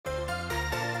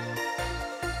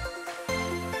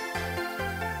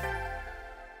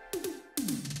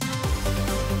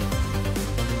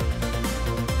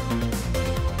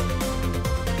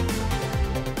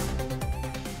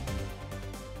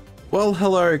Well,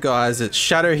 hello guys, it's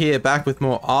ShADDow here, back with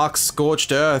more Ark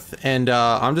Scorched Earth, and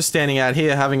I'm just standing out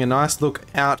here having a nice look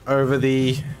out over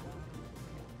the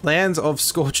lands of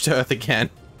Scorched Earth again,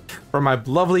 from my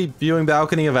lovely viewing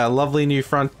balcony of our lovely new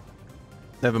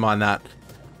never mind that,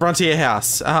 frontier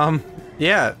house.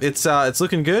 Yeah, it's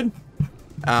looking good.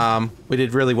 We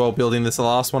did really well building this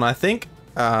last one, I think.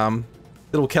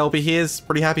 Little Kelpie here is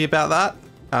pretty happy about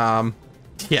that.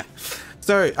 Yeah.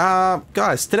 So,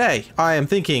 guys, today I am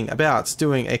thinking about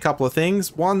doing a couple of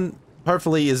things. One,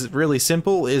 hopefully, is really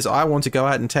simple, is I want to go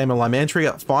out and tame a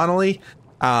Lymantria, finally.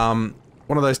 One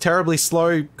of those terribly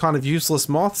slow, kind of useless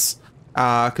moths.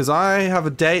 Because I have a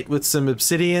date with some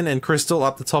Obsidian and Crystal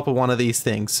up the top of one of these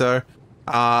things. So,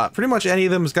 pretty much any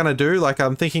of them is going to do. Like,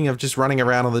 I'm thinking of just running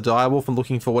around on the direwolf and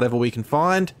looking for whatever we can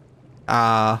find.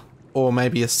 Or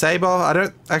maybe a saber. I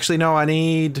don't actually know. I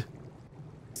need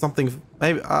something.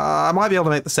 Maybe I might be able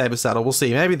to make the saber saddle. We'll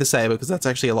see. Maybe the saber, because that's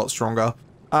actually a lot stronger.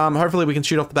 Hopefully we can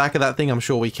shoot off the back of that thing. I'm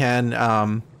sure we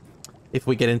can, if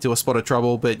we get into a spot of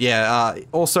trouble. But yeah,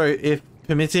 also, if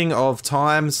permitting of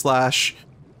time slash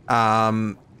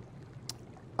finding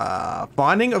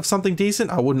of something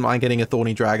decent, I wouldn't mind getting a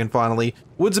thorny dragon finally.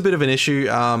 Wood's a bit of an issue.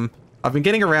 I've been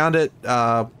getting around it,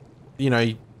 you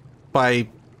know, by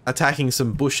attacking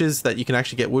some bushes that you can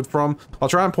actually get wood from. I'll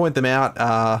try and point them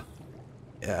out,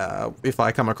 if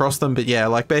I come across them, but yeah,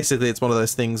 like basically it's one of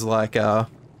those things like the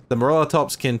morella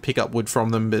tops can pick up wood from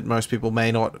them, but most people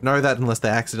may not know that unless they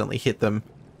accidentally hit them.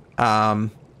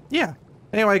 Yeah.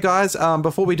 Anyway, guys,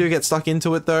 before we do get stuck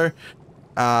into it though,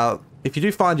 if you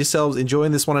do find yourselves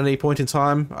enjoying this one at any point in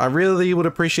time, I really would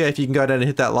appreciate if you can go down and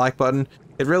hit that like button.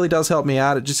 It really does help me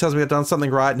out. It just tells me I've done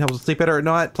something right and helps me sleep better at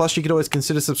night. Plus, you could always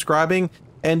consider subscribing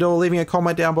and or leaving a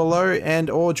comment down below and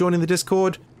or joining the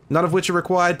Discord. None of which are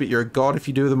required, but you're a god if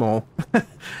you do them all.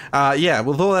 Yeah,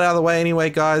 with all that out of the way anyway,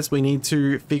 guys, we need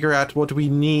to figure out what do we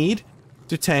need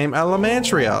to tame a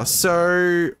Lymantria.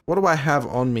 So, what do I have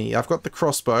on me? I've got the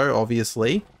crossbow,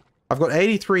 obviously. I've got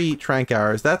 83 trank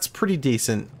arrows. That's pretty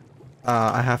decent,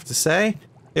 I have to say.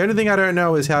 The only thing I don't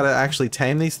know is how to actually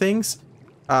tame these things.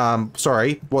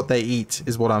 Sorry, what they eat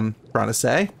is what I'm trying to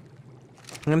say.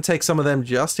 I'm going to take some of them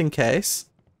just in case.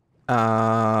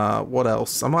 What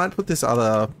else? I might put this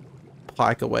other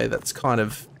pike away that's kind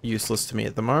of useless to me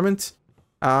at the moment.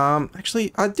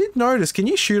 Actually, I did notice, can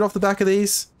you shoot off the back of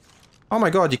these? Oh my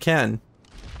god, you can.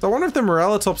 So I wonder if the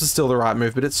morella tops is still the right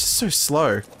move, but it's just so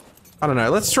slow. I don't know.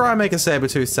 Let's try and make a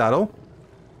saber-tooth saddle.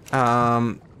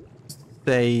 No,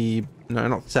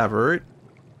 not saber root.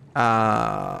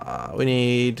 We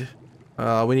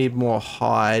need more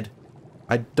hide.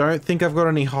 I don't think I've got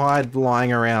any hide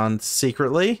lying around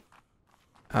secretly.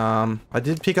 I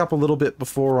did pick up a little bit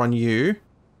before on you,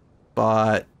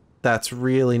 but that's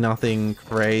really nothing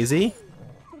crazy.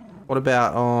 What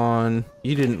about on...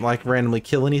 You didn't, like, randomly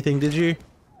kill anything, did you?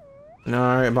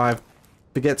 No. Am I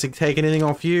forget to take anything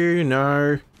off you?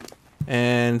 No.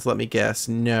 And let me guess,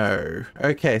 no.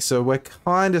 Okay, so we're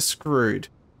kind of screwed.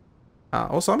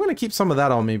 Also, I'm going to keep some of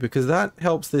that on me because that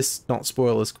helps this not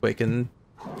spoil as quick, and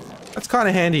that's kind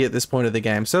of handy at this point of the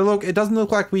game. So look, it doesn't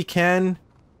look like we can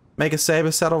make a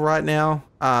saber saddle right now.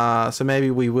 So maybe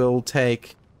we will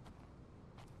take...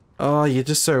 Oh, you're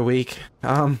just so weak.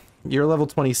 You're level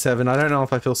 27. I don't know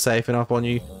if I feel safe enough on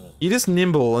you. You're just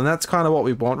nimble, and that's kind of what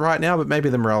we want right now, but maybe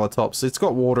the morella tops. It's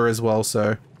got water as well,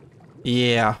 so...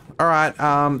 Yeah. Alright,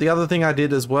 the other thing I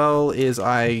did as well is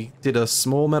I did a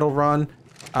small metal run.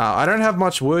 I don't have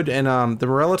much wood, and the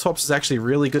morella tops is actually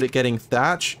really good at getting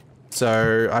thatch.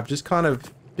 So I've just kind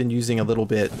of been using a little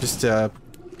bit just to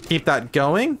keep that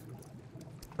going.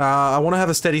 I want to have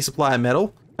a steady supply of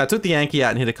metal. I took the Yankee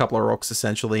out and hit a couple of rocks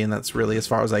essentially, and that's really as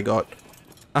far as I got.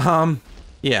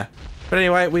 Yeah. But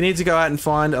anyway, we need to go out and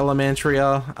find a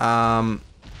Lymantria.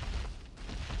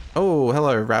 Oh,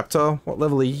 hello, Raptor. What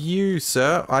level are you,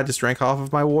 sir? I just drank half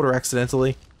of my water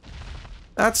accidentally.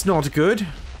 That's not good.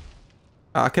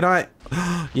 Can I...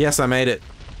 Yes, I made it.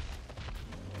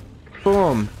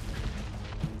 Boom.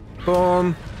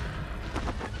 Boom.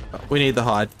 We need the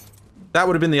hide. That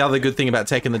would have been the other good thing about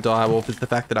taking the direwolf, is the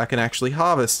fact that I can actually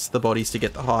harvest the bodies to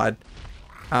get the hide.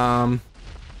 I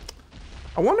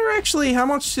wonder actually, how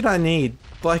much did I need?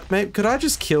 Like, maybe, could I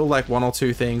just kill like one or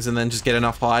two things and then just get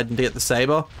enough hide and get the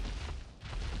saber?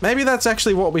 Maybe that's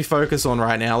actually what we focus on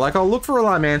right now. Like, I'll look for a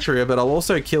Lymantria, but I'll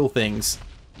also kill things.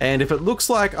 And if it looks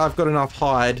like I've got enough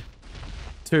hide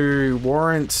to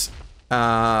warrant,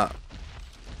 hello,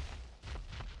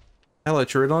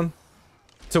 Trudon.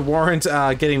 To warrant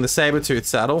getting the saber-tooth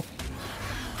saddle.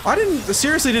 I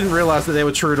seriously didn't realize that there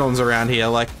were Trudons around here.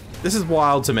 Like, this is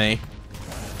wild to me.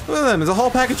 Look at them, there's a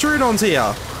whole pack of Trudons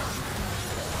here.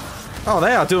 Oh,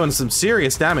 they are doing some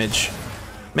serious damage.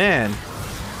 Man.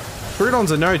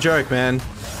 Croutons are no joke, man.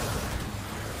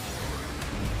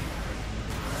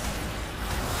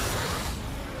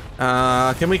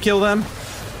 Can we kill them?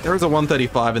 There is a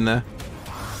 135 in there.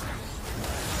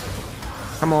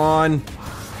 Come on.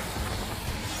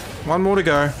 One more to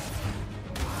go.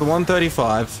 The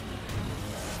 135.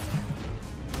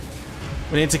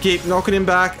 We need to keep knocking him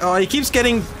back. Oh, he keeps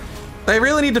getting... They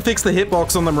really need to fix the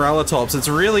hitbox on the Morellatops. It's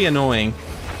really annoying.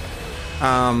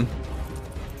 Reckon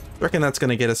that's going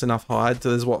to get us enough hide. So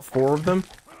there's, what, 4 of them?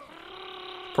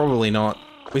 Probably not.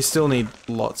 We still need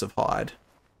lots of hide.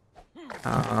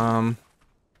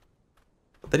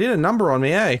 They did a number on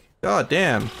me, eh? God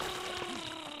damn.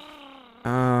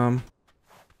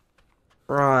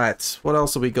 Right. What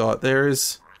else have we got?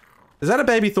 Is that a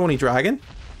baby thorny dragon?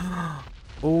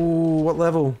 Ooh, what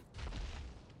level?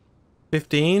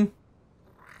 15?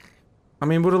 I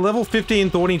mean, would a level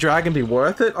 15 thorny dragon be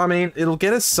worth it? I mean, it'll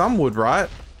get us some wood, right?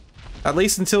 At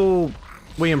least until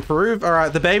we improve.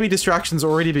 Alright, the baby distraction's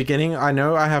already beginning. I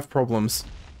know I have problems.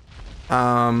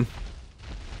 Man.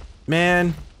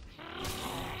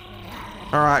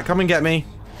 Alright, come and get me.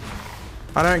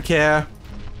 I don't care.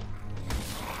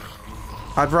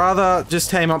 I'd rather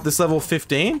just tame up this level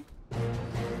 15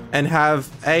 and have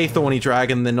a thorny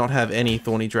dragon than not have any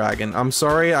thorny dragon. I'm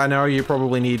sorry, I know you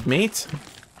probably need meat,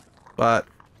 but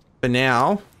for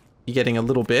now, you're getting a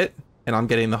little bit, and I'm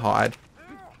getting the hide.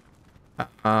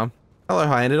 Hello,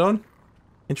 Hyanodon.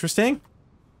 Interesting.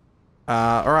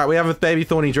 Alright, we have a baby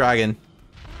thorny dragon.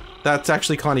 That's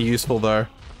actually kind of useful, though.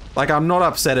 Like, I'm not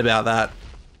upset about that.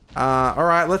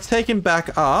 Alright, let's take him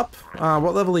back up.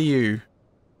 What level are you?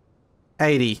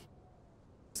 80.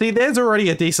 See, there's already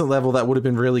a decent level that would have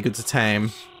been really good to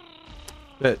tame.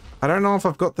 But I don't know if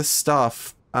I've got the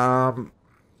stuff.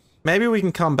 Maybe we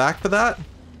can come back for that.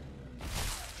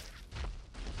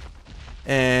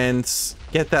 And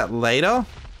get that later.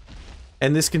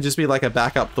 And this can just be like a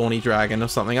backup thorny dragon or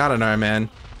something. I don't know, man.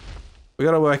 We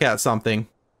gotta work out something.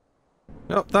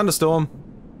 Oh, thunderstorm.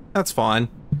 That's fine.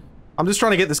 I'm just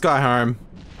trying to get this guy home.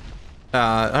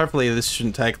 Hopefully this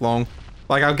shouldn't take long.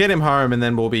 Like, I'll get him home and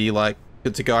then we'll be, like,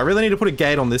 good to go. I really need to put a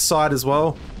gate on this side as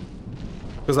well.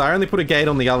 Because I only put a gate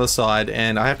on the other side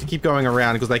and I have to keep going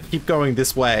around because they keep going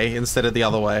this way instead of the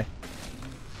other way.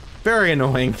 Very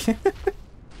annoying.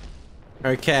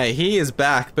 Okay, he is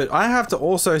back, but I have to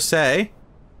also say,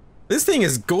 this thing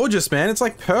is gorgeous, man. It's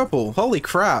like purple. Holy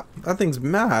crap. That thing's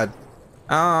mad.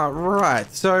 Right.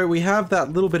 So we have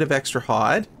that little bit of extra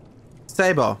hide.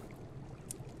 Saber.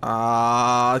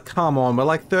 Come on. We're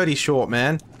like 30 short,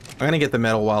 man. I'm gonna get the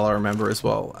metal while I remember as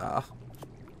well.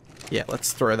 Yeah,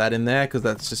 let's throw that in there because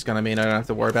that's just gonna mean I don't have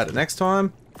to worry about it next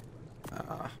time.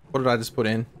 What did I just put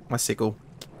in? My sickle.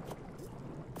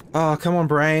 Oh, come on,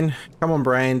 brain. Come on,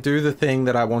 brain. Do the thing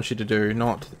that I want you to do,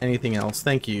 not anything else.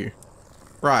 Thank you.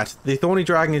 Right, the thorny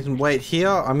dragon can wait here.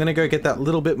 I'm gonna go get that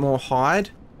little bit more hide.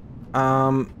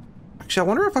 Actually, I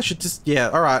wonder if I should just... Yeah,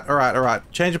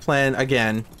 alright. Change of plan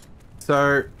again.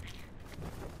 So,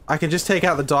 I can just take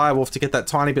out the direwolf to get that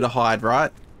tiny bit of hide,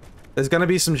 right? There's gonna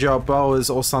be some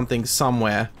Jerboas or something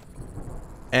somewhere.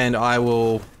 And I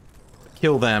will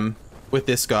kill them with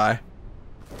this guy.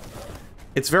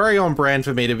 It's very on brand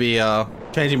for me to be,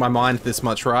 changing my mind this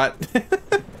much, right?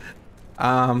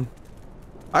 I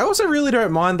also really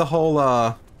don't mind the whole,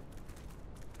 I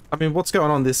mean, what's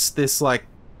going on? This, like,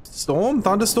 storm?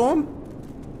 Thunderstorm?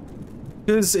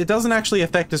 Because it doesn't actually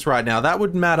affect us right now. That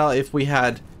would matter if we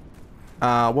had,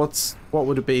 what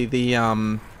would it be?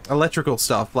 The, electrical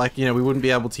stuff. Like, you know, we wouldn't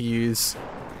be able to use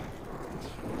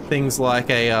things like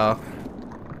a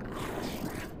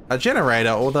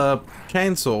generator or the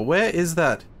chainsaw. Where is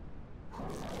that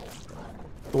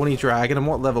thorny dragon and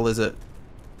what level is it?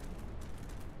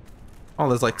 Oh,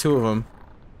 there's like 2 of them.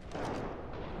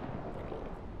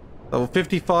 Level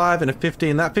 55 and a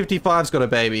 15. That 55's got a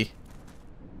baby.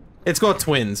 It's got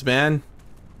twins, man.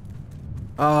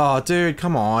 Oh, dude,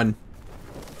 come on.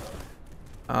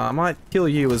 I might kill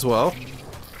you as well.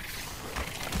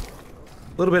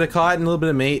 A little bit of kite and a little bit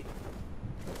of meat.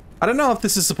 I don't know if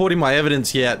this is supporting my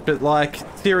evidence yet, but like,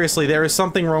 seriously, there is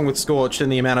something wrong with Scorched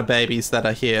and the amount of babies that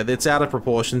are here. It's out of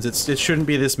proportions. It shouldn't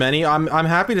be this many. I'm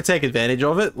happy to take advantage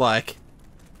of it. Like,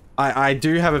 I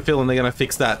do have a feeling they're gonna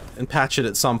fix that and patch it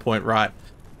at some point, right?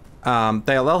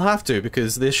 They'll have to,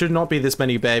 because there should not be this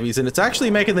many babies, and it's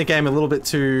actually making the game a little bit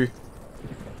too...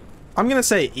 I'm gonna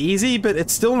say easy, but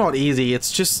it's still not easy.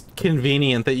 It's just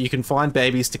convenient that you can find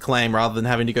babies to claim rather than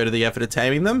having to go to the effort of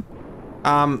taming them.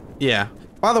 Yeah.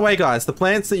 By the way, guys, the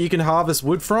plants that you can harvest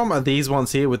wood from are these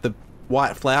ones here with the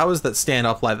white flowers that stand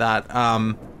up like that.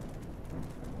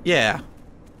 Yeah.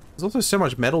 There's also so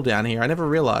much metal down here. I never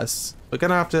realized. We're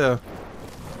gonna have to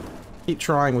keep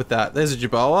trying with that. There's a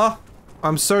Jerboa.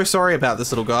 I'm so sorry about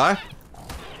this little guy.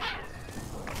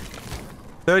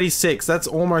 36. That's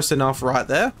almost enough right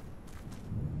there.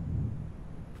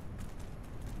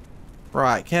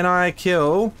 Right. Can I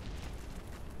kill...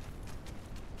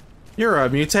 You're a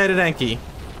mutated Anki.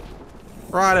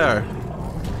 Righto.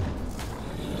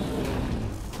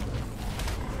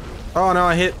 Oh no,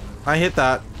 I hit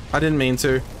that. I didn't mean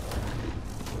to.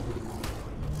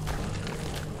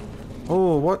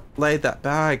 Oh, what laid that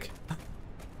bag?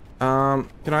 Can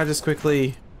I just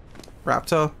quickly...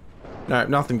 Raptor? No,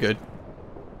 nothing good.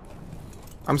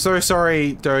 I'm so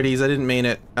sorry, Doties, I didn't mean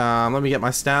it. Let me get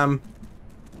my stam.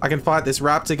 I can fight this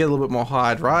raptor, get a little bit more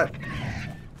hide, right?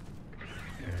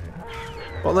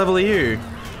 What level are you?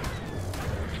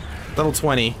 Level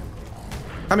 20.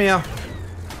 Come here.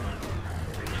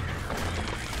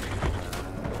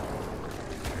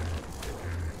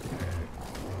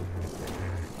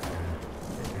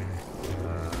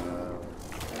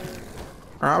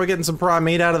 Alright, we're getting some prime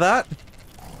meat out of that.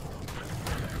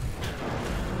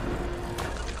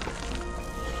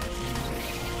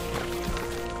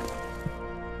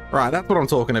 Right, that's what I'm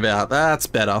talking about. That's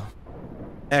better.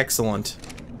 Excellent.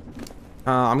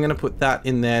 I'm going to put that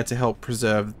in there to help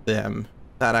preserve them.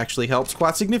 That actually helps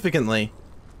quite significantly.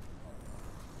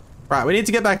 Right, we need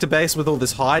to get back to base with all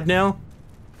this hide now.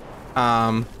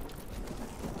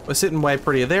 We're sitting way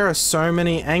prettier. There are so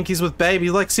many Ankies with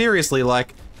babies. Like, seriously,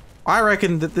 like, I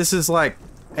reckon that this is like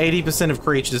 80% of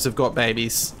creatures have got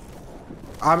babies.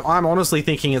 I'm honestly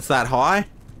thinking it's that high.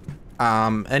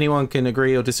 Anyone can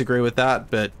agree or disagree with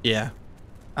that, but yeah.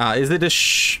 Is it a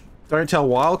don't tell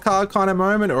wildcard kind of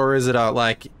moment, or is it a,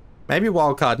 like, maybe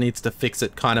wildcard needs to fix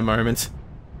it kind of moment?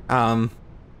 I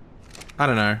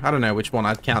don't know. I don't know which one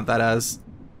I'd count that as.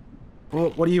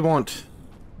 What do you want?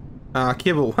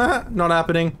 Kibble. Not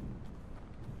happening.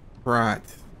 Right.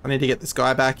 I need to get this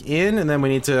guy back in, and then we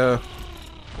need to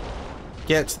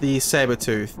get the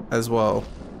saber-tooth as well.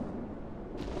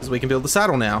 Because we can build the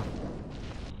saddle now.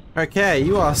 Okay,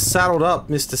 you are saddled up,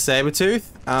 Mr.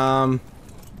 Sabertooth.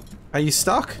 Are you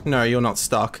stuck? No, you're not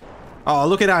stuck. Oh,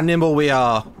 look at how nimble we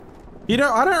are. You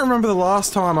know, I don't remember the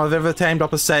last time I've ever tamed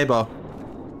up a saber.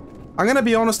 I'm gonna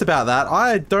be honest about that.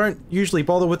 I don't usually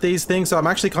bother with these things, so I'm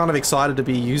actually kind of excited to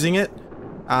be using it.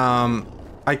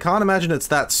 I can't imagine it's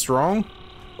that strong.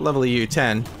 What level are you?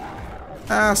 10.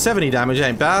 70 damage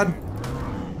ain't bad.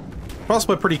 Plus,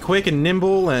 we're pretty quick and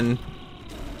nimble, and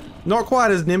not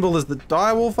quite as nimble as the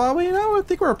direwolf, are we? You know, I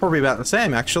think we're probably about the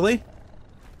same, actually.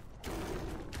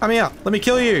 Come here, let me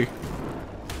kill you.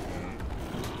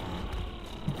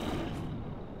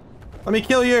 Let me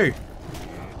kill you.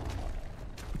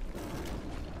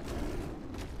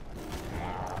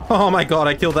 Oh my god,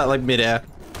 I killed that like midair.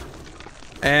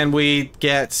 And we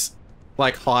get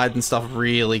like hide and stuff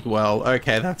really well.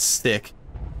 Okay, that's sick.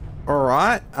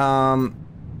 Alright, I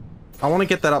want to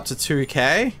get that up to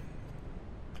 2k.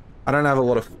 I don't have a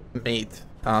lot of meat,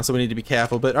 so we need to be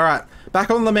careful. But alright, back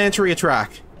on the Lymantria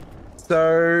track.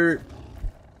 So,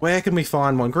 where can we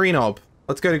find one? Greenob.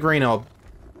 Let's go to Greenob.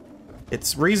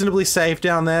 It's reasonably safe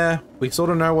down there. We sort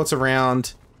of know what's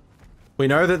around. We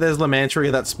know that there's Lymantria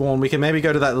that spawn. We can maybe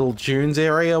go to that little dunes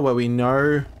area where we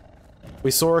know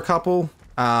we saw a couple.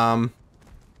 Yeah.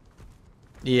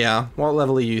 What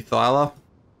level are you, Thyla? A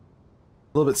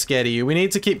little bit scared of you. We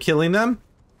need to keep killing them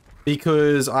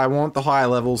because I want the higher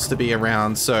levels to be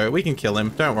around, so we can kill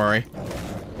him. Don't worry.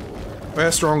 We're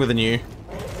stronger than you.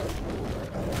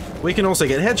 We can also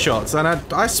get headshots, and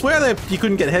I swear that you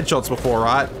couldn't get headshots before,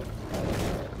 right?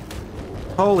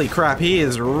 Holy crap, he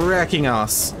is wrecking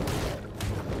us.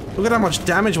 Look at how much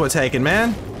damage we're taking,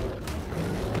 man.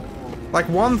 Like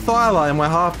one Thyla and we're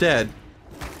half dead.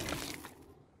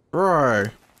 Bro.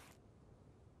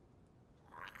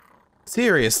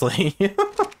 Seriously.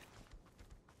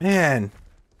 Man.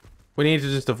 We need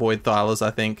to just avoid Thylas, I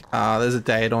think. There's a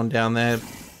Daedon down there.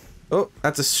 Oh,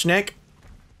 that's a snake.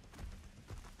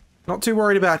 Not too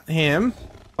worried about him.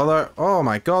 Although, oh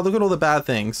my god, look at all the bad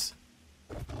things.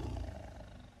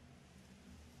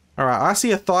 Alright, I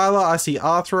see a Thyla, I see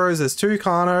Arthros, there's 2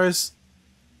 Carnos.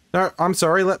 No, I'm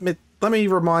sorry, let me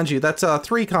remind you, that's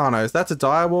 3 Carnos, that's a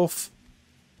direwolf.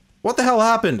 What the hell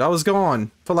happened? I was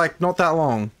gone for like not that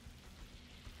long.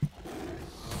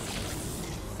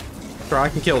 Sure, I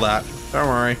can kill that. Don't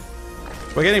worry.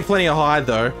 We're getting plenty of hide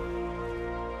though.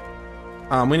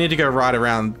 We need to go right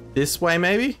around this way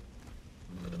maybe?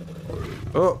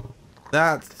 Oh,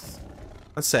 that's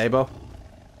a saber.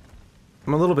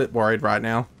 I'm a little bit worried right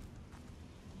now.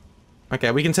 Okay,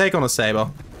 we can take on a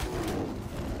saber.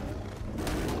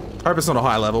 Hope it's not a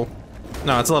high level.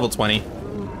 No, it's a level 20.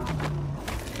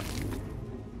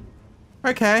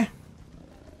 Okay.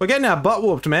 We're getting our butt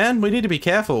whooped, man. We need to be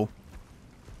careful.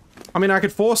 I mean, I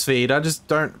could force feed. I just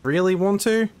don't really want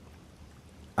to.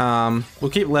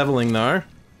 We'll keep leveling, though.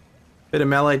 Bit of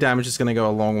melee damage is going to go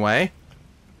a long way.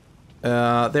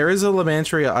 There is a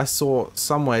Lymantria I saw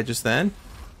somewhere just then.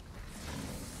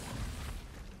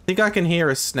 I think I can hear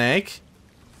a snake.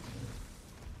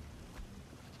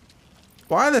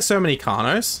 Why are there so many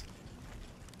Carnos?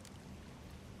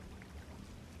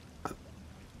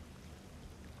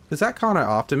 Is that Carno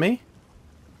after me?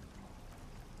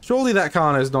 Surely that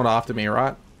Carno's not after me,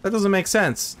 right? That doesn't make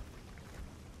sense.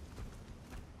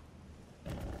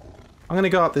 I'm gonna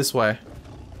go up this way.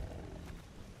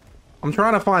 I'm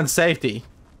trying to find safety.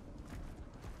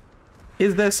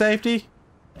 Is there safety?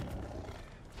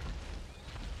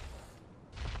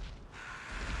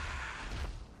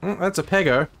 That's a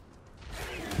pego.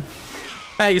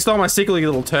 Hey, you stole my sickle, you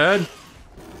little turd.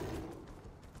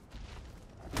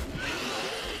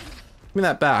 Give me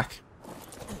that back.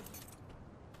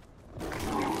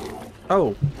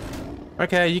 Oh.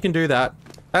 Okay, you can do that.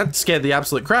 That scared the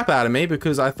absolute crap out of me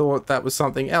because I thought that was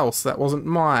something else. That wasn't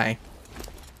my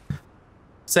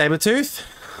Sabertooth.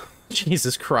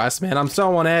 Jesus Christ, man. I'm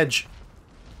so on edge.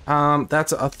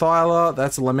 That's a Thyla.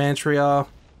 That's a Lymantria.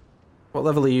 What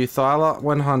level are you, Thyla?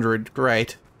 100.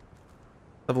 Great.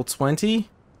 Level 20?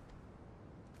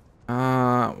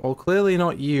 Well, clearly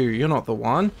not you. You're not the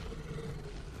one.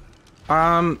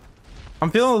 I'm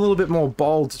feeling a little bit more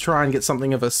bold to try and get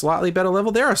something of a slightly better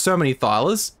level. There are so many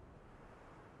Thylas.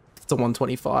 It's a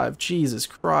 125. Jesus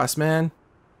Christ, man.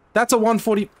 That's a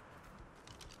 140.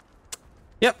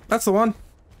 Yep, that's the one.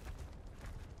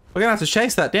 We're gonna have to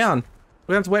chase that down.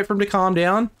 We're gonna have to wait for him to calm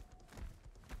down.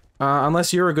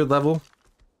 Unless you're a good level.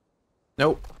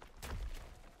 Nope.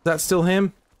 Is that still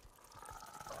him?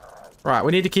 Right,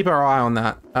 we need to keep our eye on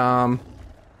that.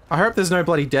 I hope there's no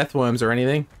bloody death worms or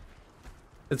anything.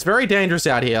 It's very dangerous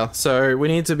out here, so we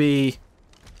need to be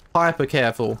hyper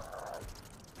careful.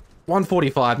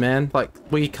 145, man. Like,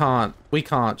 we can't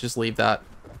just leave that.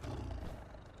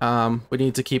 We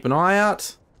need to keep an eye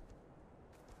out.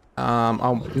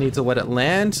 I'll need to let it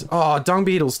land. Oh, dung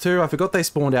beetles too. I forgot they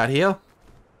spawned out here.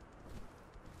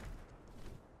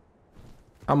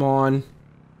 Come on.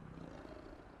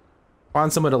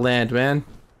 Find somewhere to land, man.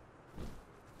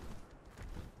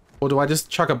 Or do I just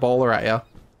chuck a bowler at you?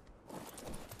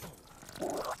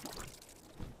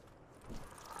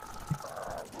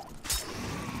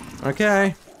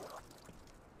 Okay.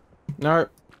 Nope.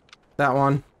 That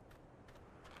one.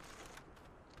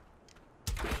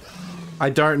 I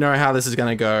don't know how this is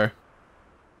gonna go.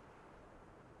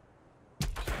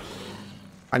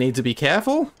 I need to be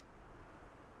careful.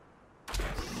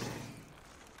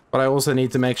 But I also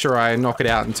need to make sure I knock it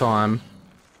out in time.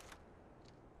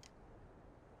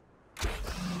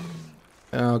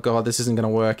 Oh god, this isn't gonna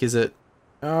work, is it?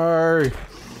 No.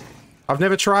 I've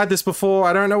never tried this before.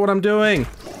 I don't know what I'm doing.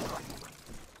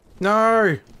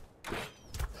 No.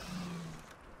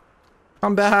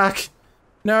 Come back.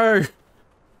 No.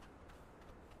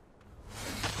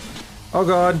 Oh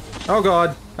god. Oh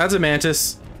god. That's a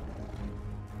mantis.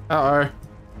 Uh-oh.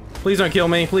 Please don't kill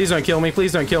me. Please don't kill me.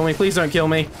 Please don't kill me. Please don't kill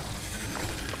me.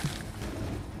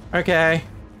 Okay.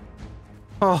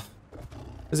 Oh.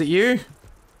 Is it you?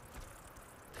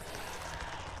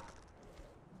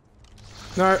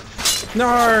 No.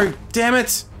 No! Damn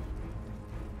it!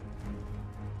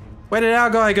 Where did our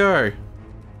guy go?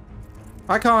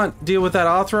 I can't deal with that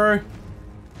Arthro.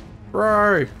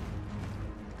 Bro.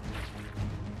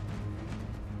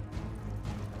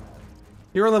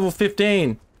 You're a level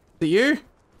 15. Is it you?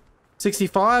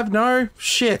 65? No?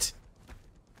 Shit.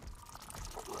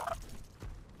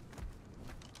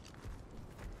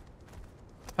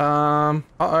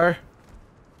 Uh-oh.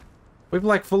 We've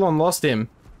like full on lost him.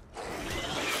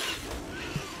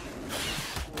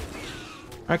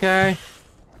 Okay.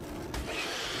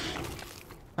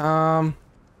 Uh-oh.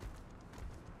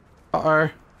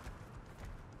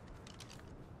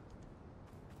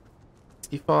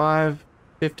 65,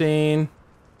 15.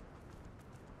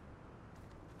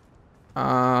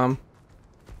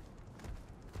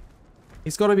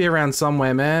 He's got to be around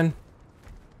somewhere, man.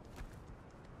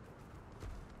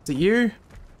 Is it you?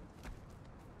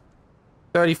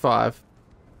 35.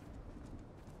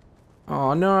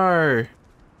 Oh, no.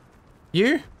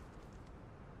 You?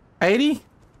 80?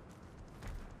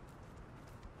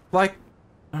 Like...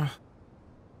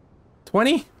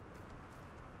 20?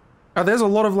 Oh, there's a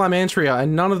lot of Lymantria,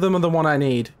 and none of them are the one I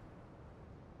need.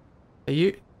 Are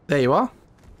you... There you are.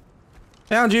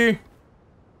 Found you.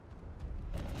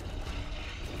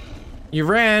 You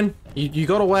ran. You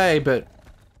got away, but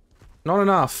not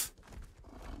enough.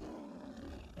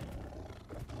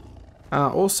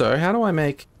 Also, how do I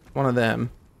make one of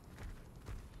them?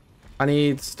 I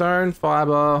need stone,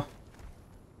 fiber.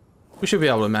 We should be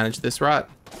able to manage this, right?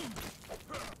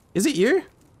 Is it you?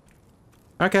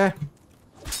 Okay.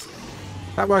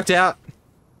 That worked out.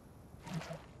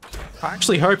 I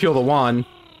actually hope you're the one.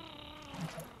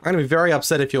 I'm gonna be very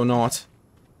upset if you're not.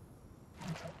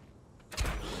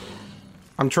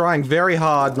 I'm trying very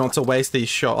hard not to waste these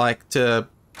shots, like, to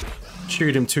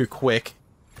shoot him too quick.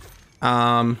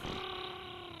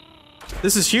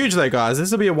 This is huge though, guys.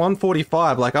 This will be a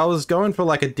 145. Like, I was going for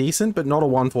like a decent, but not a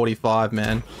 145,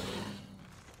 man.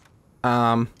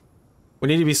 We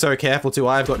need to be so careful too.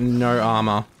 I've got no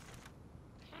armor.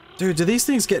 Dude, do these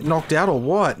things get knocked out or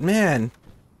what? Man.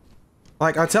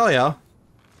 Like, I tell ya.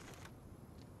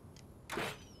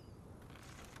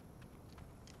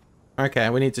 Okay,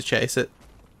 we need to chase it.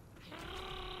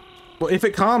 Well, if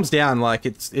it calms down, like,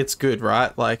 it's good,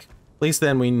 right? Like, at least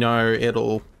then we know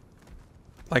it'll...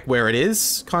 like, where it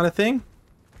is, kind of thing.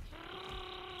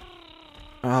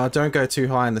 Don't go too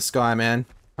high in the sky, man.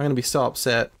 I'm gonna be so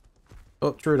upset.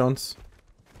 Oh, Trudons.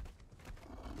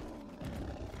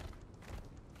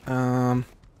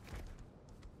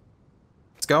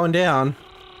 It's going down.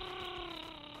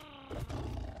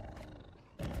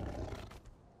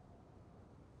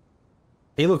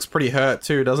 He looks pretty hurt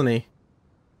too, doesn't he?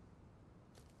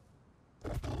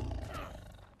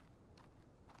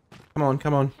 Come on,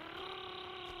 come on.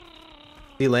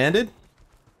 He landed?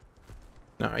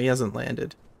 No, he hasn't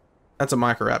landed. That's a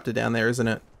Microraptor down there, isn't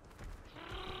it?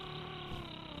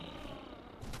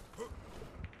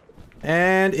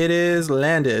 And it is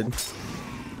landed.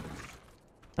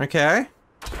 Okay.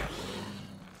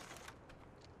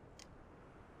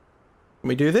 Can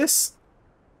we do this?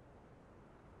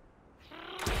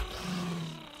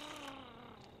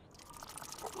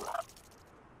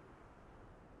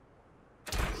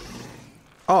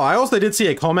 Oh, I also did see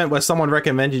a comment where someone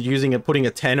recommended using it, putting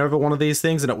a 10 over one of these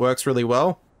things, and it works really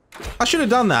well. I should have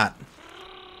done that.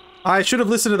 I should have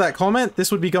listened to that comment.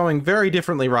 This would be going very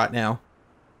differently right now.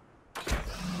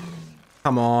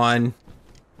 Come on.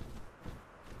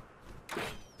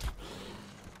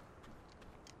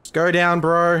 Just go down,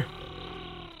 bro.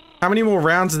 How many more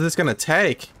rounds is this gonna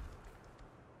take?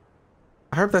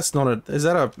 I hope that's not a... is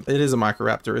that a... it is a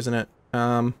Microraptor, isn't it?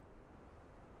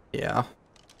 Yeah.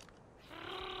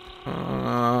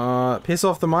 Piss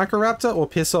off the Microraptor or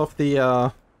piss off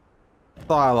the,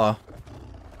 Thyla?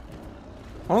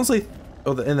 Honestly...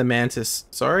 oh, and the Mantis.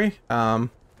 Sorry.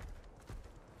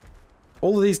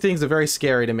 All of these things are very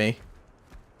scary to me.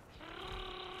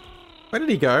 Where did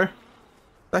he go? Is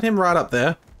that him right up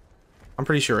there? I'm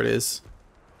pretty sure it is.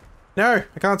 No,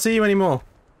 I can't see you anymore.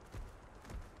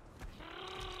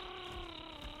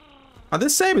 Oh,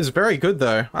 this saber is very good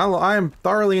though. I am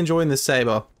thoroughly enjoying this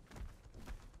saber.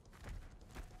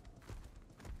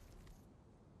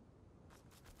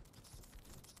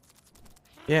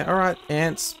 Yeah, alright,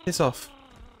 ants, piss off.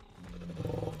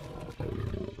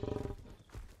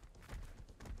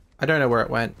 I don't know where it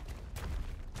went.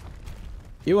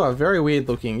 You are very weird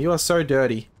looking. You are so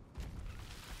dirty.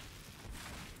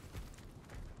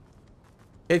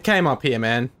 It came up here,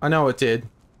 man. I know it did.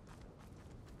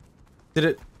 Did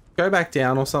it go back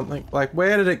down or something? Like,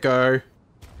 where did it go?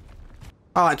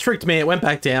 Oh, it tricked me. It went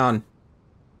back down.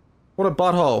 What a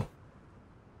butthole.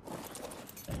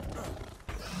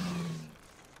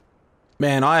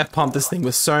 Man, I have pumped this thing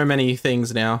with so many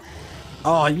things now.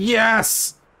 Oh,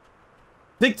 yes!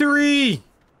 Victory!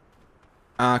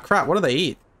 Crap, what do they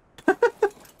eat?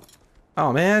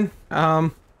 Oh, man. That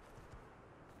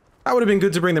would have been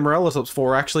good to bring the Morellatops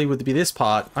for, actually, would be this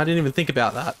part. I didn't even think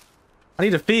about that. I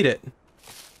need to feed it.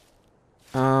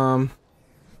 Taming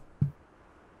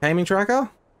tracker?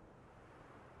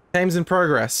 Tame's in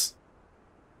progress.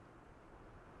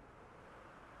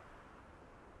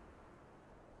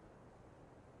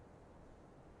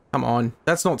 Come on.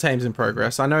 That's not tames in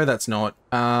progress. I know that's not.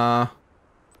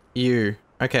 You.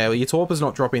 Okay, well, your torpor's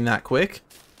not dropping that quick.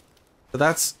 But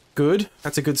that's good.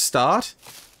 That's a good start.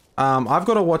 I've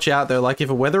got to watch out, though. Like, if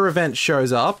a weather event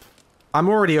shows up, I'm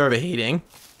already overheating.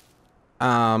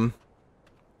 I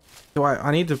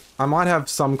need to... I might have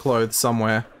some clothes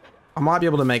somewhere. I might be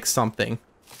able to make something.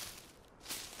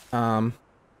 Oh,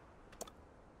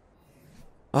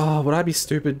 would I be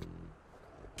stupid?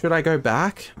 Should I go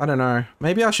back? I don't know.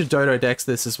 Maybe I should Dodo Dex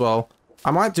this as well. I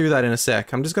might do that in a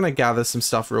sec. I'm just gonna gather some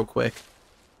stuff real quick.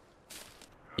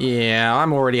 Yeah,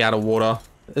 I'm already out of water.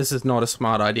 This is not a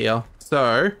smart idea.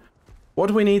 So,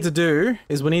 what we need to do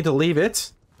is we need to leave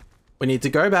it. We need to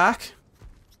go back.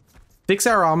 fix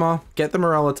our armor, get the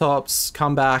morella tops,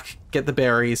 come back, get the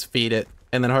berries, feed it,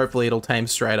 and then hopefully it'll tame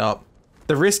straight up.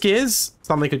 The risk is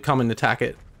something could come and attack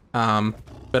it.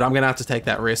 But I'm gonna have to take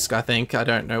that risk, I think. I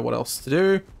don't know what else to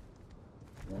do.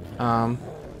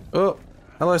 Oh,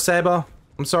 hello Saber.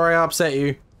 I'm sorry I upset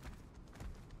you.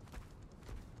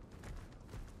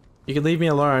 You can leave me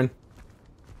alone.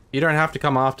 You don't have to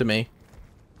come after me.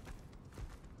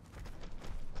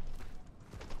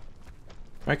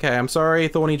 Okay, I'm sorry,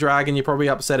 Thorny Dragon, you're probably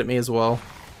upset at me as well.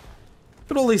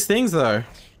 Look at all these things though.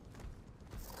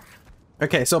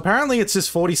 Okay, so apparently it's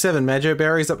just 47 Mejo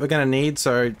berries that we're gonna need,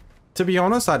 so to be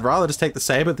honest, I'd rather just take the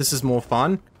Saber. This is more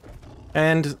fun.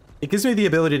 And it gives me the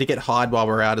ability to get hide while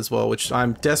we're out as well, which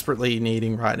I'm desperately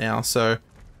needing right now. So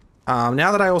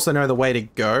now that I also know the way to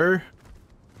go,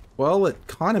 well, it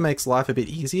kind of makes life a bit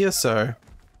easier, so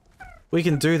we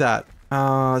can do that.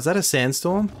 Is that a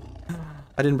sandstorm?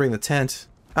 I didn't bring the tent.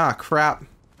 Ah, crap.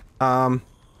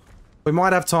 We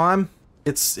might have time.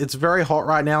 It's very hot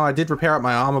right now. I did repair up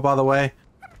my armor, by the way.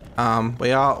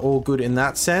 We are all good in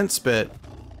that sense, but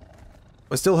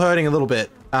we're still hurting a little bit.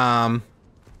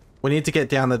 We need to get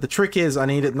down there. The trick is I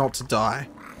need it not to die.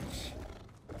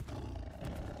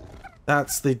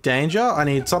 That's the danger. I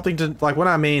need something to, like, what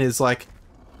I mean is, like,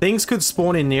 things could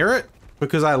spawn in near it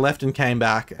because I left and came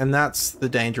back, and that's the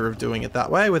danger of doing it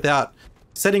that way without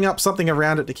setting up something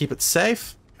around it to keep it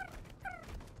safe.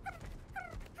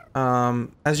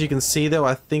 As you can see though,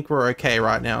 I think we're okay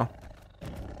right now. I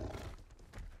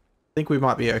think we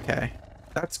might be okay.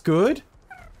 That's good.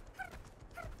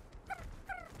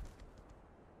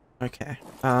 Okay.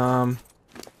 Are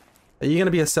you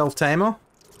gonna be a self-tamer?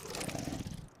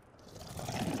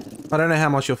 I don't know how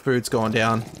much your food's gone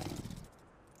down.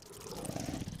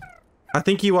 I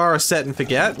think you are a set and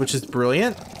forget, which is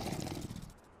brilliant.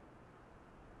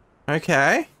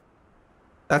 Okay.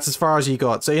 That's as far as you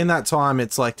got. So in that time,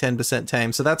 it's like 10%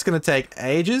 tame. So that's going to take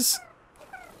ages.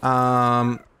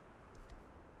 Oh,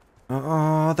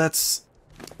 that's...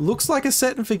 Looks like a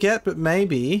set and forget, but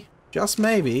maybe, just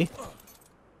maybe,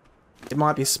 it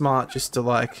might be smart just to,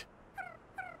 like,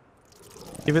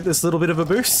 give it this little bit of a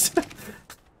boost.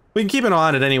 We can keep an eye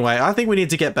on it anyway. I think we need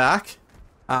to get back.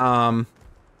 Like,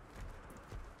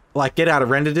 get out of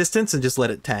render distance and just let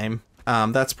it tame.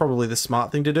 That's probably the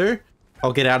smart thing to do.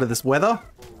 I'll get out of this weather.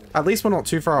 At least we're not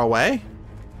too far away.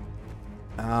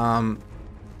 And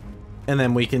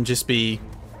then we can just be...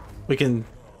 We can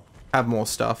have more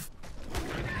stuff.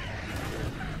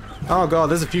 Oh god,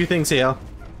 there's a few things here.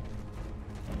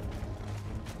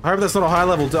 I hope that's not a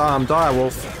high-level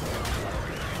direwolf.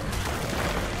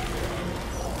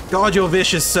 God, you're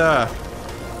vicious, sir.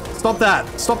 Stop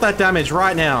that. Stop that damage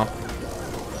right now.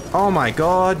 Oh my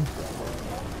god.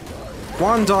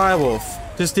 One direwolf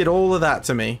just did all of that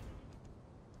to me.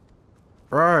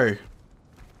 Bro.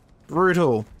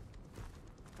 Brutal.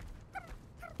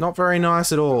 Not very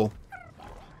nice at all.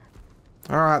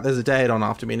 Alright, there's a Daedon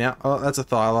after me now. Oh, that's a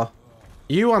Thyla.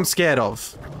 You I'm scared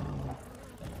of.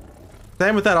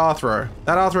 Same with that Arthro.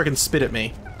 That Arthro can spit at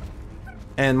me.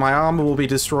 And my armor will be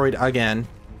destroyed again.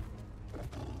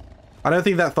 I don't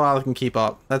think that Thyla can keep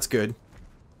up. That's good.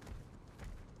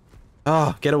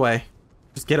 Oh, get away.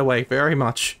 Just get away very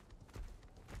much.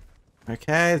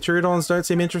 Okay, the Troodons don't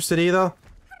seem interested either.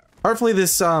 Hopefully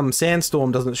this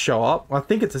sandstorm doesn't show up. I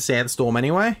think it's a sandstorm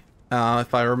anyway,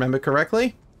 if I remember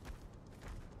correctly.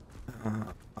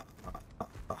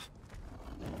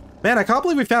 Man, I can't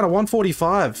believe we found a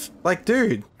 145. Like,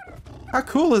 dude, how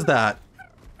cool is that?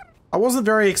 I wasn't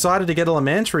very excited to get a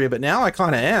Lymantria, but now I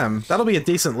kind of am. That'll be a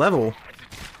decent level.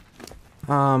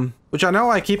 Which I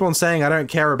know I keep on saying I don't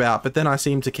care about, but then I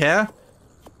seem to care.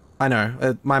 I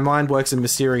know, my mind works in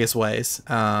mysterious ways.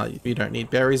 You don't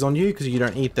need berries on you because you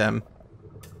don't eat them.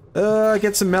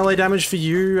 Get some melee damage for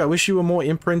you. I wish you were more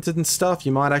imprinted and stuff.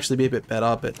 You might actually be a bit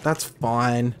better, but that's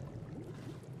fine.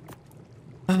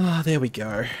 Ah, there we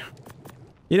go.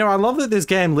 You know, I love that this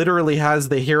game literally has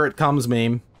the "Here it comes"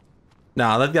 meme.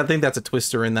 Nah, I think that's a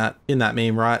twister in that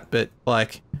meme, right? But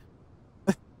like,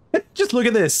 just look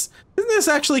at this. Isn't this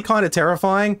actually kind of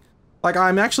terrifying? Like,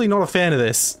 I'm actually not a fan of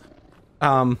this.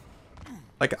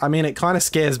 Like, I mean, it kind of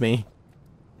scares me.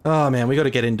 Oh man, we got to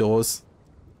get indoors.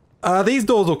 These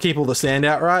doors will keep all the sand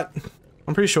out, right?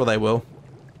 I'm pretty sure they will.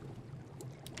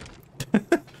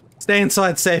 Stay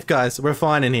inside safe, guys. We're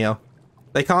fine in here.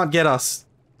 They can't get us.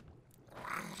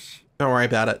 Don't worry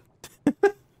about it.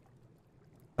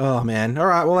 Oh man.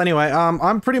 Alright, well anyway,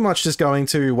 I'm pretty much just going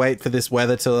to wait for this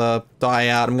weather to die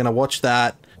out. I'm gonna watch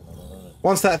that.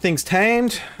 Once that thing's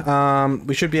tamed,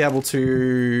 we should be able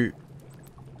to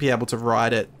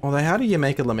ride it. Although, how do you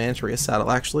make a Lymantria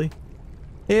saddle, actually?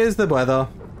 Here's the weather.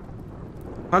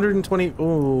 120.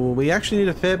 Ooh, we actually need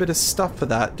a fair bit of stuff for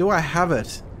that. Do I have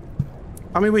it?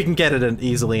 I mean, we can get it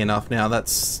easily enough now.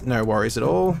 That's no worries at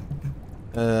all.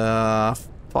 Fiber.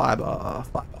 I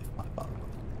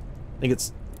think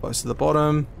it's close to the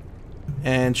bottom.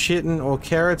 And chitin or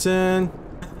keratin.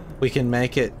 We can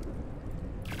make it.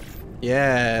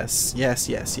 Yes.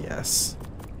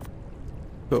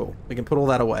 Cool. We can put all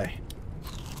that away.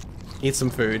 Eat some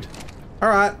food.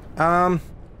 Alright, am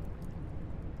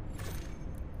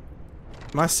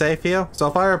I safe here? So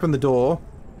if I open the door...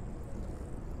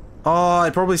 Oh,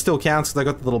 it probably still counts because I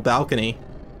got the little balcony.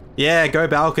 Yeah, go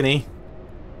balcony.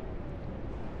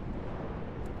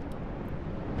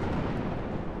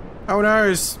 Oh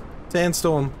no,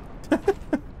 sandstorm.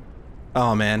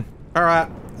 Oh man. Alright,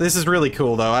 this is really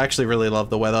cool though. I actually really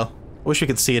love the weather. Wish we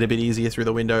could see it a bit easier through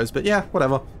the windows, but yeah,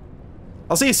 whatever.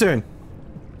 I'll see you soon.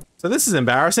 So this is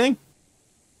embarrassing.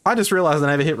 I just realized I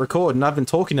never hit record and I've been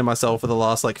talking to myself for the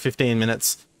last like 15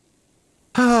 minutes.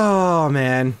 Oh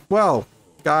man. Well,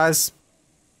 guys,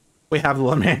 we have the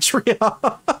Lymantria.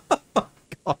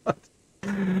 God.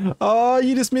 Oh,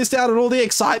 you just missed out on all the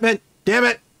excitement. Damn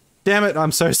it. Damn it.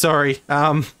 I'm so sorry.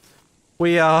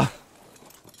 We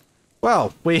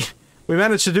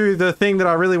managed to do the thing that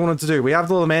I really wanted to do. We have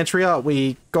the Lymantria.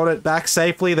 We got it back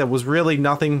safely. There was really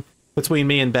nothing between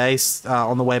me and base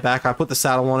on the way back. I put the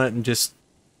saddle on it and just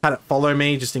had it follow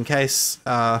me just in case,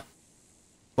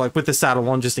 like with the saddle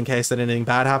on just in case that anything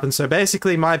bad happens. So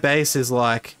basically my base is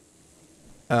like,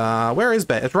 where is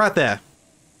base? It's right there.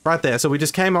 Right there. So we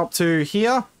just came up to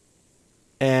here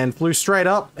and flew straight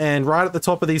up, and right at the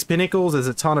top of these pinnacles there's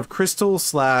a ton of crystal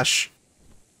slash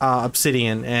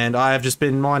obsidian, and I have just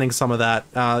been mining some of that.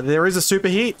 There is a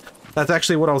superheat. That's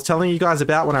actually what I was telling you guys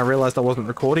about when I realized I wasn't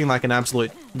recording like an absolute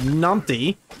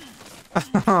numpty.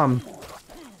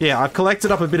 Yeah, I've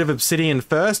collected up a bit of obsidian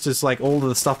first, just like all of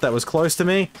the stuff that was close to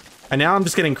me. And now I'm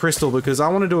just getting crystal because I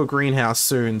want to do a greenhouse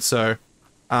soon, so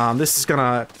this is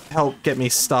gonna help get me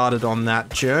started on that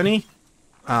journey.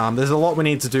 There's a lot we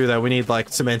need to do though. We need like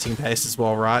cementing paste as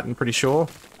well, right? I'm pretty sure.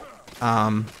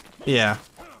 Yeah.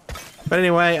 But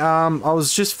anyway, I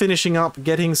was just finishing up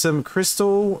getting some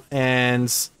crystal,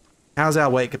 and how's our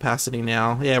weight capacity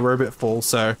now? Yeah, we're a bit full,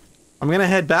 so I'm gonna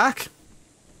head back.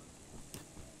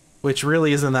 Which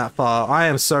really isn't that far. I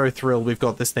am so thrilled we've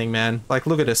got this thing, man. Like,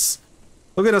 look at us.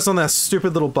 Look at us on that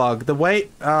stupid little bug. The weight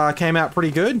came out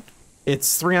pretty good.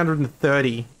 It's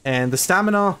 330, and the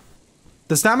stamina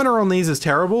on these is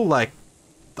terrible. Like,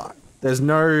 there's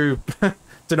no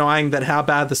denying that how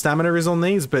bad the stamina is on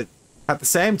these, but at the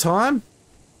same time,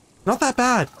 not that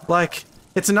bad. Like,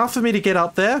 it's enough for me to get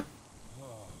up there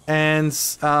and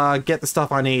get the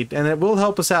stuff I need, and it will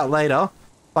help us out later.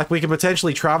 Like, we can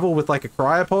potentially travel with, like, a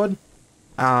cryopod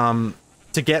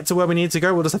to get to where we need to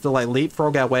go. We'll just have to, like,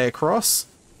 leapfrog our way across.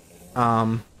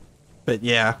 But,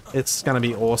 yeah, it's gonna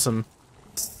be awesome.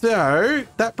 So,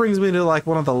 that brings me to, like,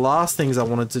 one of the last things I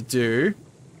wanted to do.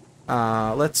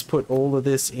 Let's put all of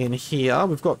this in here.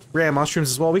 We've got rare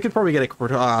mushrooms as well. We could probably get a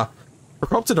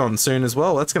Procoptodon soon as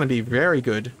well. That's gonna be very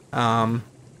good.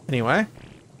 Anyway. How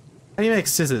do you make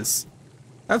scissors?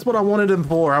 That's what I wanted them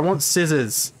for. I want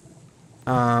scissors.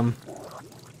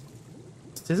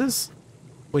 Scissors?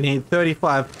 We need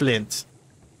 35 flint,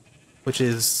 which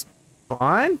is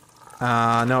fine.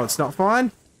 No, it's not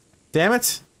fine. Damn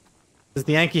it. Does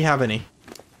the Yankee have any?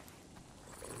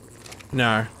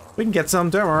 No. We can get some,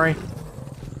 don't worry.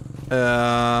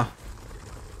 There's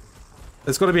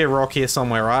got to be a rock here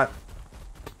somewhere, right?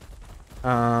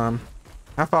 How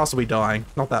fast are we dying?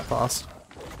 Not that fast.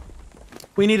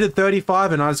 We needed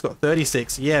 35 and I just got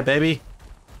 36. Yeah, baby.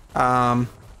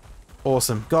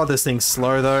 Awesome. God, this thing's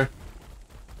slow though.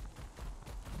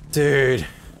 Dude.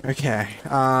 Okay.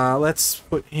 Let's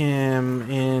put him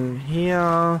in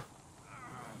here.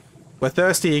 We're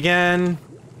thirsty again.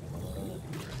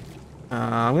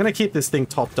 I'm gonna keep this thing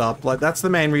topped up. Like, that's the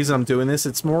main reason I'm doing this.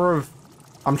 It's more of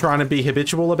I'm trying to be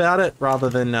habitual about it rather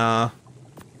than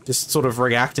just sort of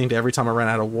reacting to every time I run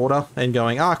out of water and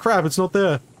going, ah, crap, it's not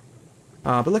there.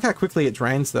 But look how quickly it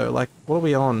drains though. Like, what are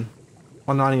we on?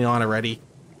 199 already.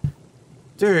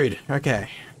 Dude, okay.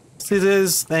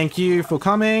 Scissors, thank you for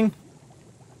coming.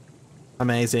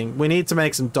 Amazing. We need to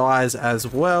make some dyes as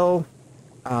well,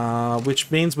 which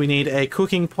means we need a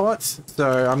cooking pot.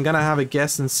 So I'm gonna have a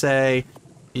guess and say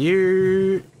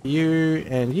you,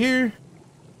 and you.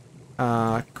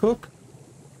 Cook.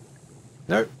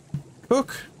 Nope.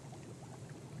 Cook.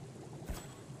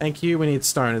 Thank you. We need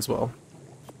stone as well.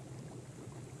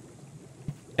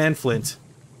 And flint.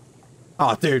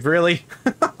 Oh, dude, really?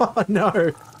 Oh,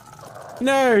 no.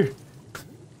 No.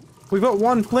 We've got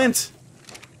one flint.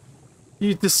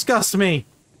 You disgust me.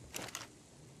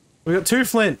 We got 2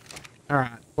 flint.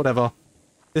 Alright, whatever.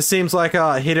 This seems like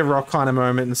a hit a rock kind of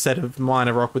moment instead of mine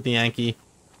a rock with the Yankee.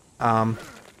 Yeah,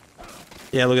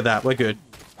 look at that. We're good.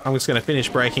 I'm just going to finish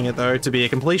breaking it, though, to be a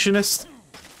completionist.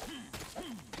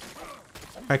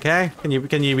 Okay, can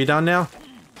you be done now?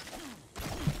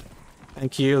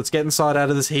 Thank you. Let's get inside out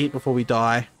of this heat before we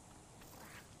die.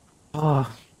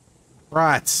 Oh,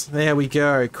 right. There we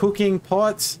go. Cooking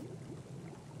pot.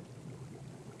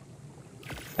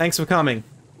 Thanks for coming.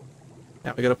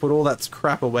 Now we got to put all that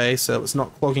crap away so it's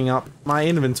not clogging up my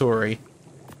inventory.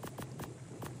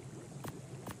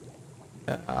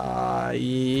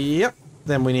 Yep.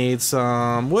 Then we need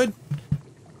some wood.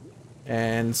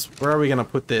 And where are we going to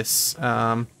put this?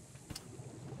 Maybe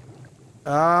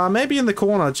in the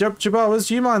corner. Jabos,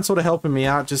 do you mind sort of helping me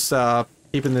out? Just,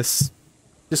 keeping this...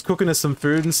 Just cooking us some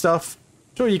food and stuff.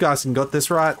 Sure you guys can got this,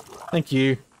 right? Thank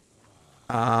you.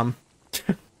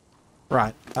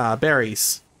 Right.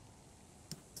 Berries.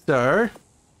 So...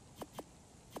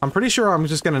 I'm pretty sure I'm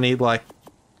just going to need, like...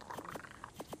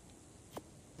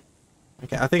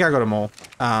 Okay, I think I got them all.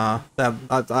 I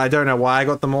don't know why I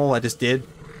got them all, I just did.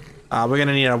 We're going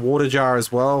to need a water jar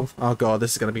as well. Oh god,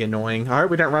 this is going to be annoying. I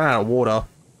hope we don't run out of water.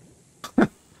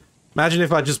 Imagine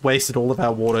if I just wasted all of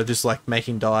our water just like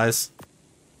making dyes.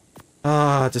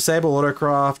 Disable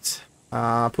autocraft.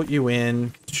 Put you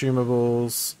in.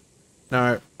 Consumables.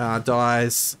 No,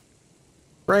 dyes.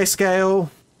 Grayscale.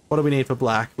 What do we need for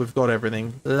black? We've got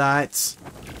everything. Lights.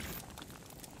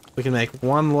 We can make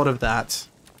 1 lot of that.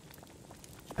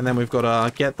 And then we've got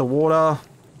to get the water.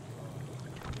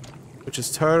 Which is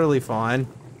totally fine.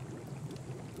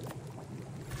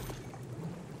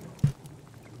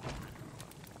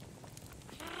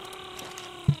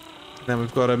 Then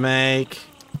we've got to make...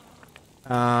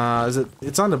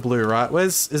 it's under blue, right?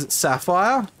 Is it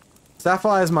sapphire?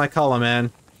 Sapphire is my color,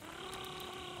 man.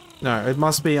 No, it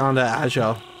must be under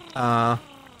azure.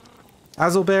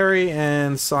 Azulberry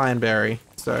and cyanberry.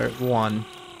 So, 1.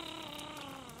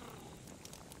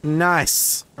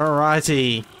 Nice.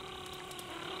 Alrighty.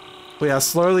 We are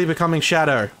slowly becoming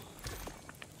ShADDow.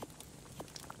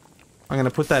 I'm going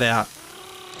to put that out.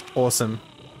 Awesome.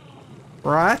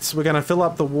 Right, we're going to fill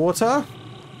up the water.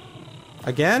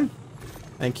 Again.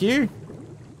 Thank you.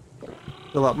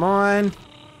 Fill up mine.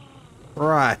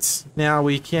 Right, now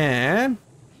we can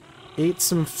eat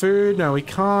some food. No, we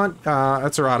can't.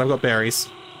 That's alright, I've got berries.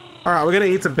 Alright, we're going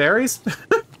to eat some berries.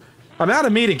 I'm out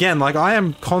of meat again. Like, I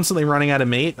am constantly running out of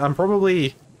meat. I'm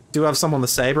probably... do have some on the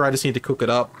saber, I just need to cook it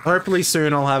up. Hopefully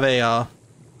soon I'll have a,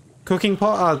 cooking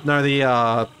pot, no,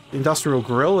 the, industrial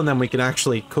grill, and then we can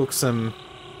actually cook some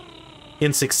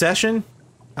in succession,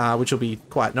 which will be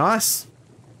quite nice.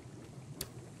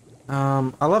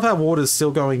 I love how water's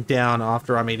still going down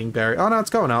after I'm eating berry. Oh no, it's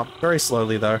going up. Very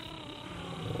slowly though.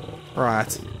 Right.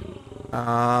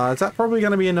 Is that probably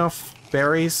going to be enough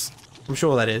berries? I'm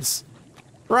sure that is.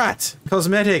 Right,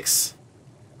 cosmetics.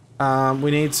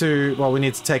 We need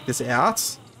to take this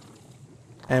out.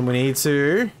 And we need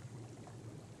to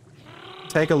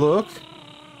take a look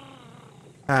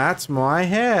at my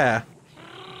hair.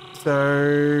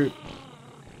 So,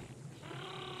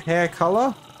 hair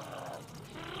color.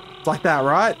 Like that,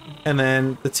 right? And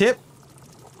then the tip.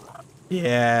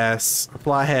 Yes,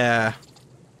 apply hair.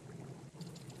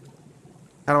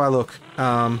 How do I look?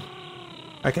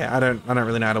 Okay, I don't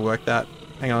really know how to work that.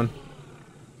 Hang on.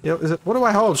 Is it, what do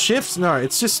I hold? Shift? No,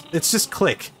 it's just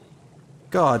click.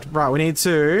 God, right, we need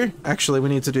to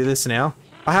do this now.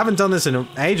 I haven't done this in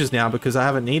ages now because I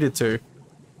haven't needed to.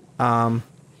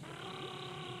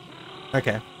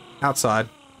 Okay, outside.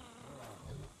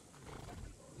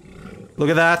 Look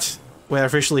at that. We're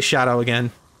officially ShADDow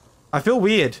again. I feel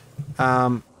weird.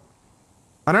 I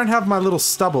don't have my little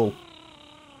stubble.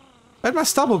 Where'd my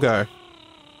stubble go?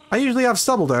 I usually have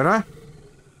stubble, don't I?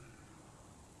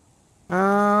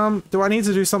 Do I need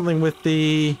to do something with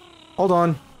the... Hold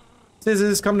on.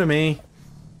 Scissors, come to me.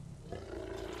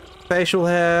 Facial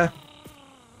hair.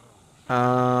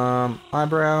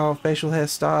 Eyebrow, facial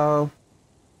hairstyle.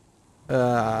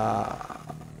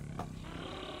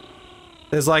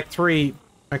 There's like 3...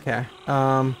 Okay.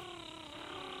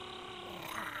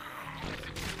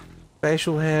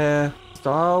 Facial hair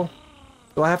style.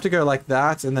 Do I have to go like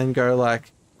that and then go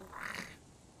like...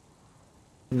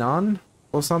 None?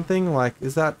 Or something? Like,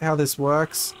 is that how this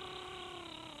works?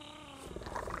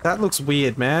 That looks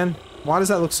weird, man. Why does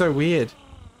that look so weird?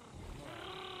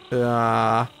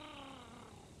 Oh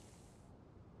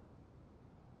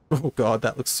god,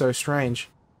 that looks so strange.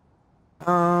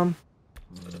 What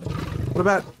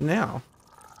about now?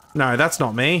 No, that's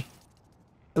not me.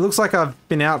 It looks like I've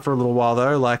been out for a little while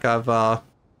though, like I've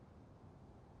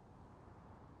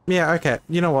Yeah, okay.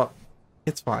 You know what?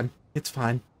 It's fine. It's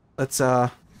fine. Let's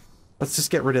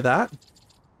just get rid of that.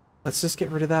 Let's just get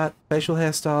rid of that. Facial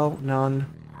hairstyle, none.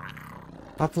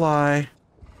 Apply.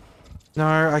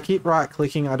 No, I keep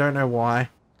right-clicking. I don't know why.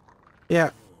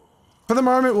 Yeah. For the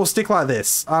moment, we'll stick like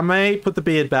this. I may put the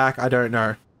beard back. I don't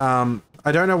know.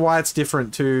 I don't know why it's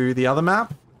different to the other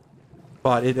map,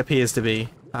 but it appears to be.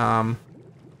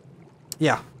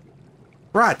 Yeah.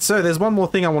 Right, so there's one more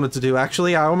thing I wanted to do,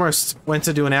 actually. I almost went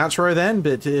to do an outro then,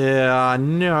 but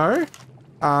no.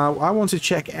 I want to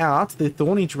check out the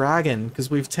Thorny Dragon, because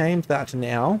we've tamed that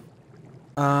now.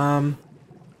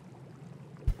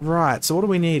 Right, so what do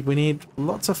we need? We need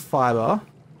lots of fiber.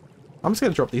 I'm just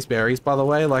going to drop these berries, by the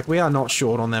way. Like, we are not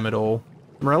short on them at all.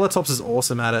 Morellatops is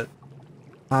awesome at it.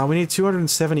 We need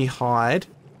 270 hide,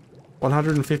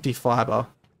 150 fiber.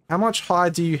 How much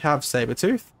hide do you have,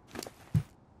 Sabertooth?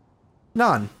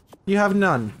 None. You have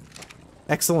none.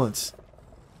 Excellent.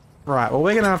 Right, well,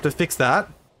 we're going to have to fix that.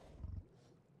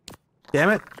 Damn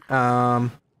it.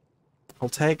 I'll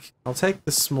take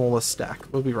the smaller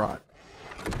stack. We'll be right.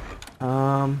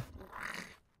 Right,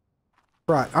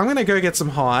 I'm going to go get some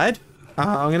hide.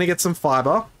 I'm going to get some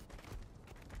fiber.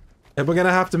 And we're going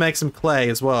to have to make some clay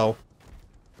as well.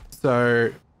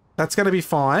 So, that's going to be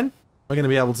fine. We're going to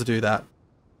be able to do that.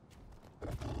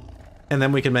 And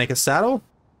then we can make a saddle.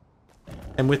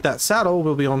 And with that saddle,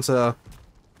 we'll be on to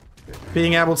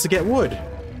being able to get wood.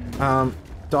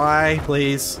 Die,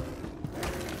 please.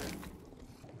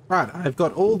 Right, I've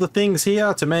got all the things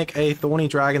here to make a Thorny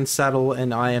Dragon saddle,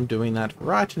 and I am doing that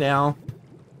right now.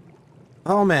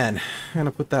 Oh man, I'm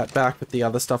gonna put that back with the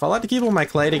other stuff. I like to keep all my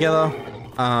clay together.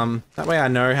 That way I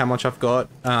know how much I've got.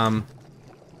 Yeah,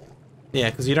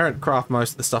 because you don't craft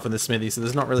most of the stuff in the smithy, so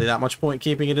there's not really that much point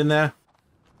keeping it in there.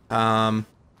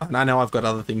 And I know I've got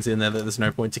other things in there that there's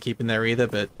no point to keep in there either,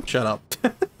 but shut up.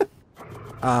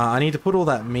 I need to put all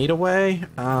that meat away.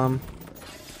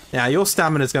 Now, your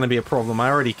stamina is going to be a problem. I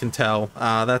already can tell.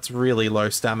 That's really low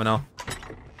stamina.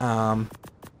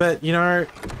 But, you know,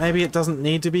 maybe it doesn't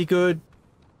need to be good.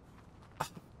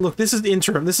 Look, this is the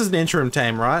interim. This is an interim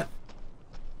tame, right?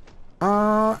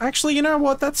 Actually, you know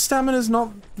what? That stamina's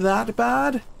not that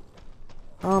bad.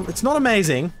 It's not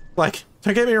amazing. Like,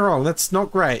 don't get me wrong. That's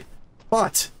not great.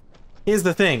 But, here's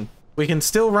the thing. We can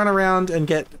still run around and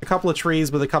get a couple of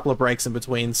trees with a couple of breaks in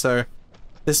between, so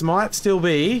this might still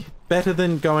be better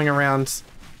than going around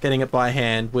getting it by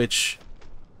hand, which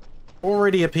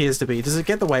already appears to be. Does it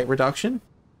get the weight reduction?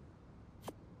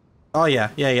 Oh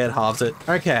yeah, it halves it.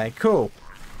 Okay, cool.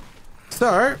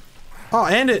 So, oh,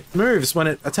 and it moves when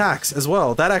it attacks as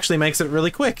well. That actually makes it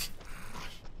really quick.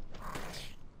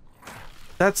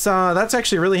 That's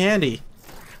actually really handy.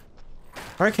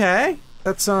 Okay,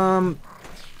 that's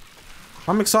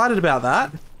I'm excited about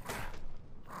that.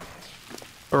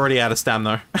 Already out of stam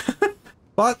though.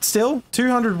 But still,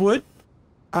 200 wood.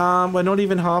 We're not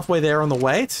even halfway there on the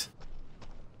weight.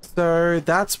 So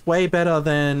that's way better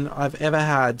than I've ever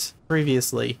had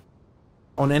previously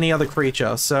on any other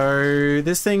creature. So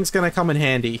this thing's gonna come in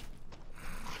handy.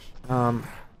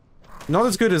 Not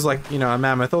as good as, like, you know, a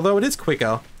mammoth, although it is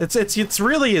quicker. It's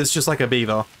really is just like a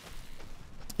beaver.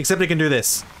 Except it can do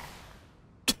this.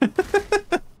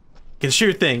 It can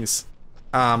shoot things.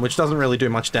 Which doesn't really do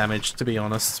much damage, to be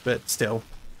honest, but still.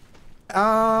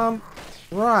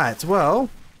 Right, well,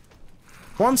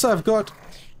 once I've got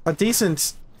a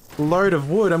decent load of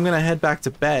wood, I'm gonna head back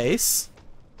to base,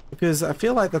 because I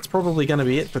feel like that's probably gonna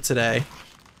be it for today.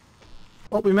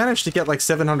 Well, we managed to get like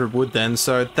 700 wood then,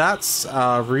 so that's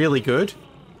really good.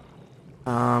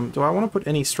 Do I want to put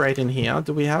any straight in here?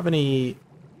 Do we have any?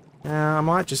 I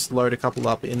might just load a couple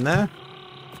up in there.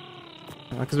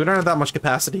 Because we don't have that much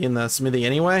capacity in the smithy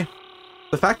anyway.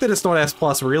 The fact that it's not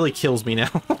S+ really kills me now.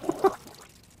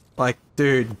 Like,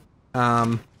 dude,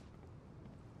 I'm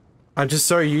just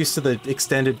so used to the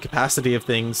extended capacity of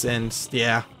things, and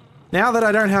yeah. Now that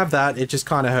I don't have that, it just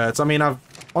kind of hurts. I mean, on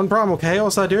Primal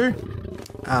Chaos I do,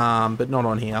 but not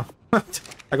on here.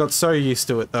 I got so used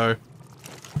to it though.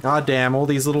 God damn, all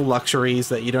these little luxuries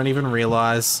that you don't even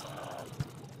realize.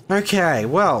 Okay,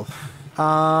 well,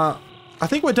 I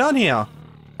think we're done here.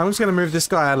 I'm just gonna move this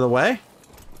guy out of the way.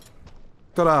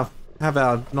 Gotta have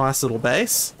our nice little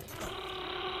base.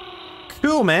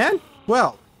 Cool, man.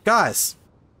 Well, guys,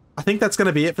 I think that's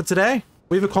gonna be it for today.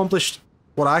 We've accomplished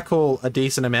what I call a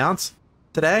decent amount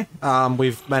today.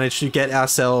 We've managed to get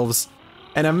ourselves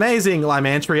an amazing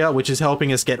Lymantria, which is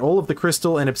helping us get all of the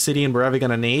crystal and obsidian we're ever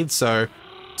gonna need, so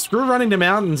screw running to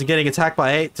mountains and getting attacked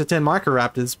by 8 to 10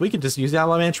 microraptors. We can just use our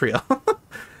Lymantria.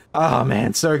 Oh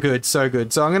man, so good, so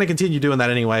good. So I'm going to continue doing that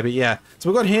anyway, but yeah. So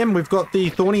we've got him, we've got the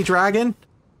Thorny Dragon.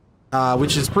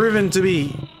 which has proven to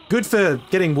be good for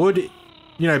getting wood,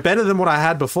 you know, better than what I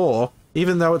had before,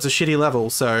 even though it's a shitty level.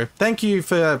 So thank you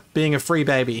for being a free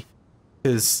baby.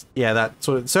 Because, yeah, that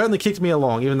sort of certainly kicked me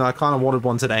along, even though I kind of wanted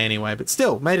one today anyway. But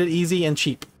still, made it easy and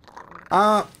cheap.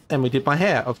 And we did my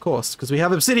hair, of course, because we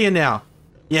have Obsidian now.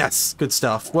 Yes, good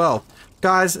stuff. Well,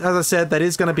 guys, as I said, that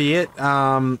is going to be it.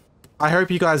 I hope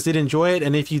you guys did enjoy it.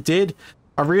 And if you did,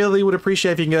 I really would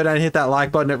appreciate if you can go down and hit that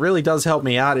like button. It really does help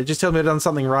me out. It just tells me I've done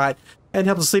something right and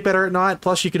helps us sleep better at night.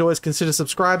 Plus, you could always consider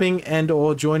subscribing and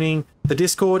or joining the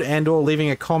Discord and or leaving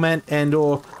a comment and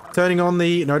or turning on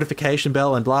the notification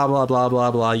bell and blah, blah, blah,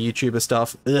 blah, blah, YouTuber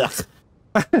stuff. Ugh.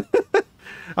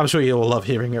 I'm sure you all love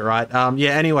hearing it, right?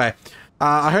 Yeah, anyway,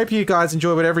 I hope you guys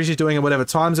enjoy whatever you're doing in whatever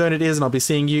time zone it is, and I'll be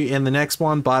seeing you in the next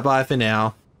one. Bye-bye for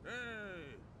now.